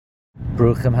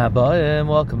Bruchim habayim.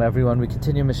 Welcome everyone. We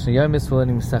continue Mishna Yomis. We're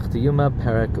learning Masechta Yoma,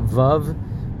 Perek Vav,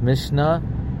 Mishna,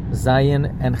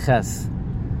 Zayin, and Ches.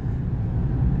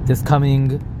 This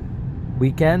coming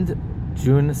weekend,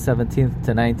 June 17th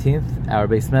to 19th, our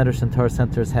Beis Medrash and Torah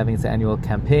Center is having its annual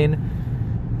campaign.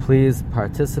 Please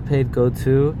participate. Go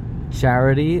to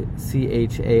charity,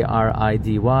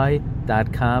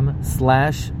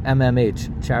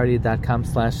 charity.com/MMH,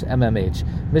 charity.com/MMH.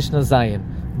 Mishna Zayin.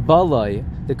 Balai,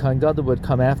 the Kohen Gadol would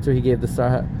come after he gave the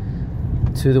sar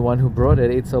to the one who brought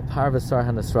it, Eitzel Par v'Sar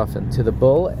HaNasrafin, to the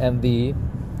bull and the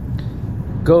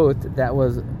goat that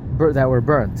were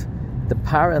burnt. The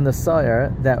par and the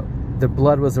sar, that the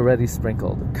blood was already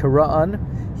sprinkled. Kira'an,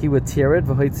 he would tear it,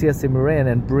 v'hoitzias emurein,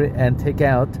 and take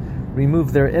out,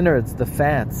 remove their innards, the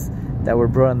fats that were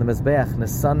brought on the Mizbeach.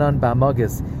 Nesanan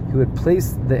ba'magis, he would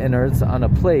place the innards on a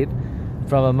plate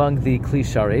from among the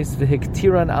klishares,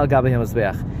 v'hiktiran al gabei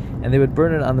hamizbeach, and they would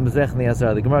burn it on the mizbeach and the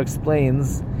azara. The Gemara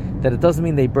explains that it doesn't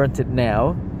mean they burnt it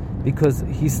now, because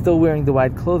he's still wearing the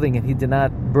white clothing, and he did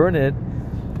not burn it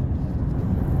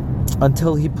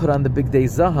until he put on the big day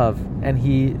zahav, and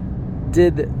he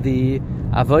did the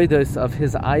avodos of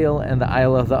his ayil and the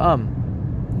ayil of the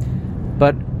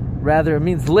But rather it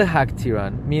means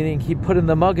lihaktiran, meaning he put in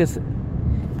the magus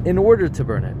in order to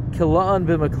burn it. Kila'an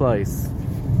b'maklais.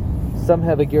 Some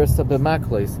have a girsa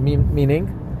b'maklois, meaning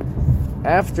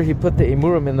after he put the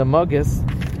emurim in the magus,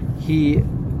 he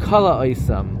kala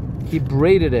oisam, he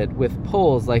braided it with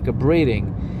poles like a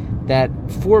braiding, that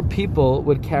 4 people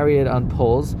would carry it on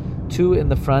poles, 2 in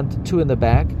the front, 2 in the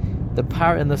back. The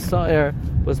par and the sa'ir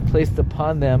was placed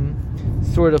upon them,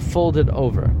 sort of folded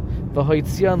over.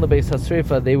 V'hoitzian l'beis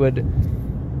hasrefa, they would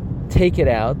take it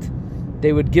out,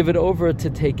 they would give it over to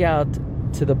take out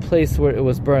to the place where it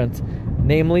was burnt,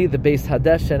 namely the Beis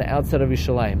Hadeshen outside of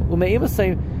Yerushalayim.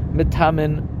 Ume'imasay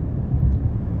mitamin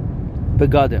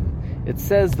begadim. It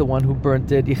says the one who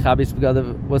burnt it, Yichabis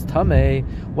begadim, was tamei.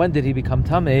 When did he become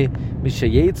tamei?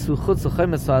 Mishayetzu chutz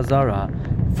l'chemes ha'azara,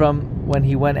 from when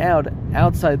he went out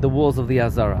outside the walls of the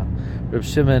Azara. Reb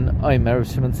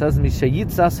Shimon says,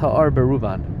 Mishayitzas ha'ar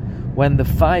beruban, when the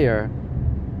fire,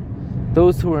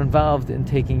 those who were involved in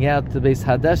taking out the Beis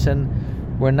Hadeshen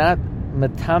were not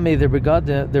matame, their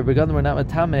begadim were not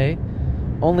matame,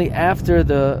 only after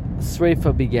the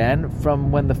sreifa began,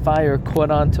 from when the fire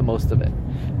caught on to most of it.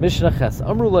 Mishna Ches,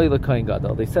 Amru loy l'Kohen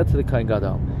Gadol, they said to the Kohen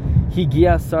Gadol,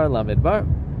 Higia sar lamidbar,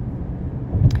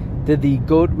 did the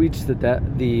goat reach the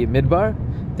midbar?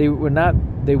 They would not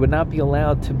be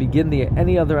allowed to begin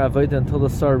any other avodah until the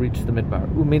sar reached the midbar.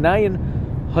 Uminayin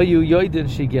hayu yoidin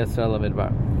shigia sar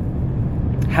lamidbar.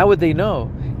 How would they know?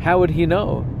 How would he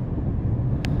know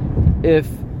if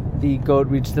the goat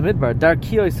reached the midbar? Dar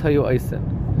kiyos hayu oisin.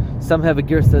 Some have a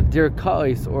girsa dir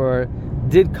ka'is or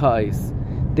did ka'is.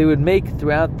 They would make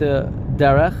throughout the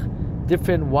darach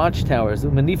different watchtowers.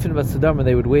 Umanifin v'sadam,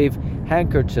 they would wave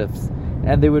handkerchiefs,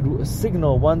 and they would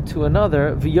signal one to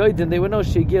another. V'yoidin, they would know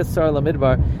shegia sar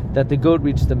lamidbar, that the goat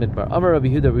reached the midbar. Amar Rabbi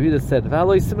Yehuda said,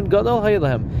 V'haloi siman gadol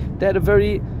hayelahem. They had a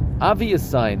very obvious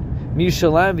sign.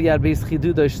 Mishalayim v'yad beis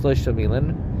chiduda shloisha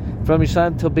milin. From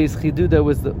Yishalayim till Beis Chiduda,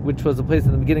 which was the place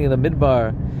in the beginning of the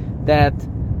Midbar, that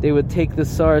they would take the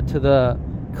sar to the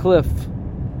cliff,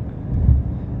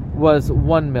 was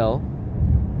 1 mil,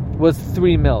 was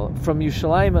 3 mil. From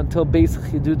Yishalayim until Beis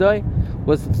Chiduda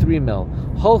was 3 mil.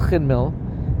 Holchin mil,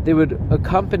 they would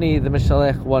accompany the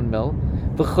Mishalech 1 mil.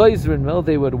 V'choizrin mil,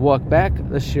 they would walk back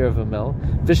the shear of a mil.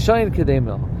 V'shayin kedei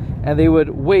mil, and they would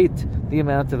wait the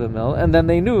amount of a mil, and then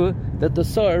they knew that the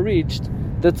sar reached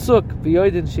the tzuk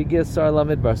v'yoidin shigis sar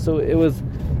lamidbar. So it was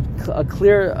a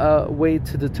clear way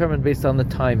to determine based on the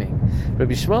timing.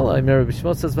 Rabbi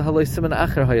Shmuel says v'haloi siman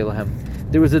acher hayelahem.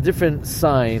 There was a different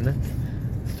sign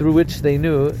through which they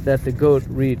knew that the goat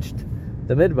reached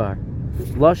the midbar.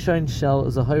 Lashain shel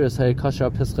zahiras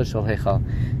hayakashar pischa shel heichal.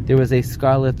 There was a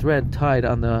scarlet thread tied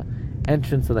on the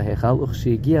entrance of the heichal.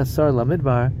 Uchshigia sar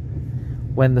lamidbar.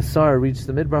 When the sar reached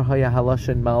the midbar, haya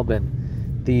halashin malbin,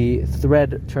 the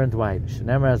thread turned white.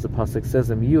 Shnamar, as the pasuk says,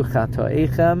 "Yu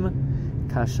chatoechem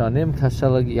kashanim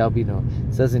kashelag yalbino."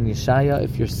 It says in Yeshaya,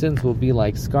 if your sins will be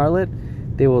like scarlet,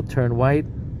 they will turn white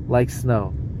like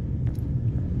snow.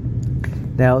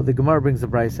 Now the Gemara brings a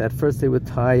brayso. At first they would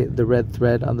tie the red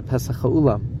thread on the Pesach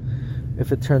Ha'ulam.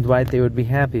 If it turned white, they would be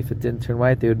happy. If it didn't turn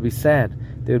white, they would be sad.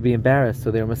 They would be embarrassed. So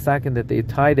they were masakin that they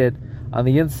tied it on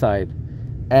the inside,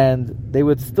 and they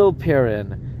would still peer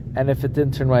in. And if it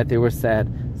didn't turn white, they were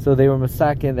sad. So they were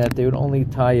masakin that they would only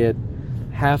tie it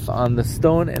half on the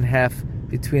stone and half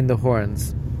between the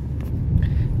horns.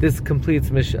 This completes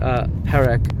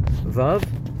Perek Vav.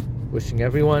 Wishing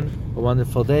everyone a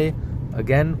wonderful day.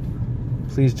 Again,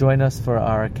 Please join us for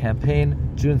our campaign,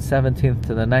 June 17th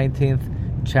to the 19th,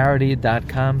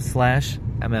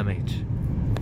 charity.com/MMH.